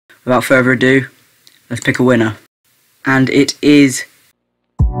without further ado, let's pick a winner. And it is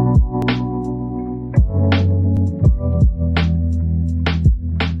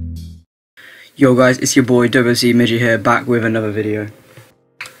yo guys, it's your boy WC Midget here, back with another video.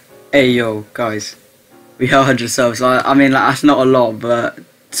 Hey yo guys, we hit 100 subs. I mean, like, that's not a lot, but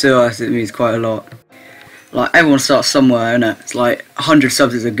to us it means quite a lot. Like, everyone starts somewhere, innit? It's like 100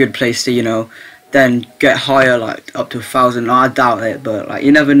 subs is a good place to, you know, then get higher, like up to 1,000. I doubt it, but like,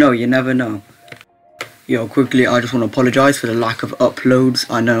 you never know, you never know. Yo, quickly, I just want to apologise for the lack of uploads.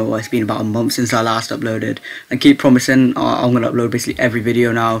 I know it's been about a month since I last uploaded. I keep promising I'm going to upload basically every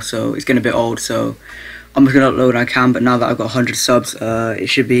video now, so it's getting a bit old, so I'm just going to upload when I can. But now that I've got 100 subs, I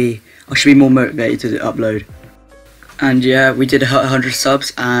should be more motivated to upload. And yeah, we did 100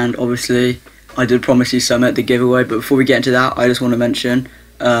 subs, and obviously I did promise you some at the giveaway. But before we get into that, I just want to mention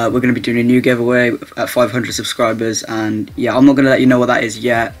we're going to be doing a new giveaway at 500 subscribers, and yeah, I'm not going to let you know what that is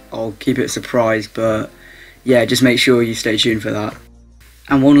yet. I'll keep it a surprise, but yeah, just make sure you stay tuned for that.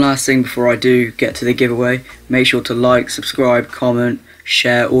 And one last thing before I do get to the giveaway, make sure to like, subscribe, comment,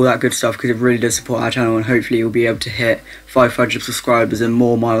 share, all that good stuff, because it really does support our channel, and hopefully you'll be able to hit 500 subscribers and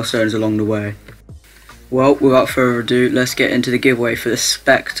more milestones along the way. Well, without further ado, let's get into the giveaway for the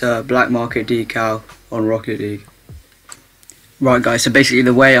Spectre Black Market decal on Rocket League. Right guys, so basically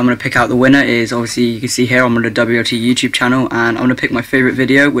the way I'm going to pick out the winner is, obviously you can see here I'm on the WLT YouTube channel, and I'm going to pick my favourite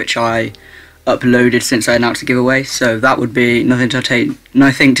video, which I uploaded since I announced the giveaway. So that would be Nothing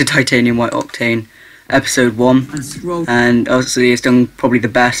to Titanium White Octane episode 1, and obviously it's done probably the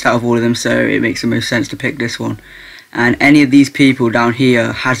best out of all of them, so it makes the most sense to pick this one. And any of these people down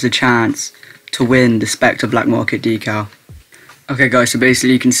here has the chance to win the Spectre Black Market decal. Okay guys, so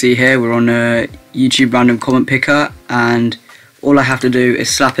basically you can see here we're on a YouTube random comment picker, and all I have to do is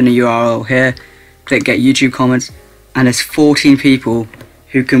slap in the URL here, click get YouTube comments, and there's 14 people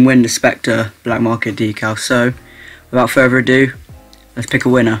who can win the Spectre Black Market decal. So without further ado, let's pick a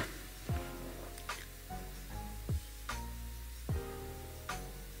winner.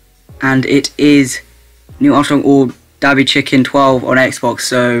 And it is Neil Armstrong or Dabby Chicken 12 on Xbox.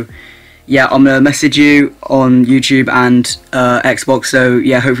 So yeah, I'm gonna message you on YouTube and Xbox, so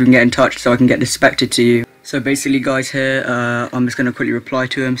yeah, hopefully we can get in touch so I can get this Spectre to you. So basically guys, here I'm just gonna quickly reply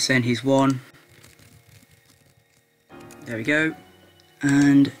to him saying he's won. There we go.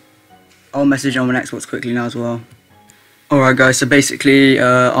 And I'll message him on Xbox quickly now as well. Alright guys, so basically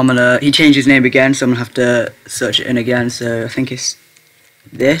he changed his name again, so I'm gonna have to search it in again. So I think it's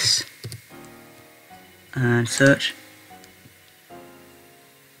this, and search.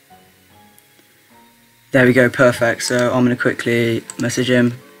 There we go, perfect. So I'm gonna quickly message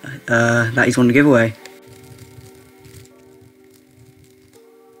him that he's won the giveaway.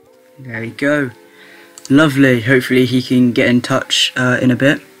 There we go. Lovely, hopefully he can get in touch in a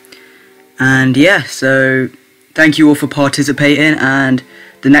bit. And yeah, so thank you all for participating, and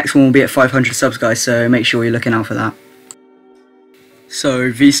the next one will be at 500 subs guys, so make sure you're looking out for that.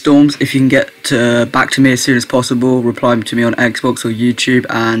 So V-Storms, if you can get back to me as soon as possible, reply to me on Xbox or YouTube,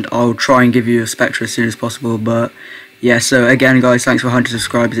 and I'll try and give you a Spectre as soon as possible. But yeah, so again guys, thanks for 100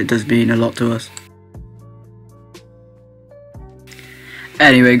 subscribers, it does mean a lot to us.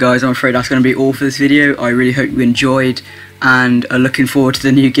 Anyway guys, I'm afraid that's going to be all for this video. I really hope you enjoyed and are looking forward to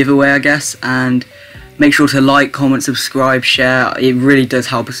the new giveaway, I guess. And make sure to like, comment, subscribe, share. It really does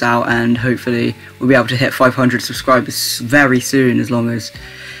help us out, and hopefully we'll be able to hit 500 subscribers very soon, as long as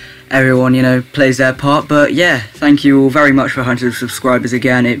everyone, you know, plays their part. But yeah, thank you all very much for 100 subscribers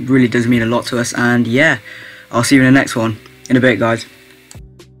again. It really does mean a lot to us, and yeah, I'll see you in the next one in a bit guys.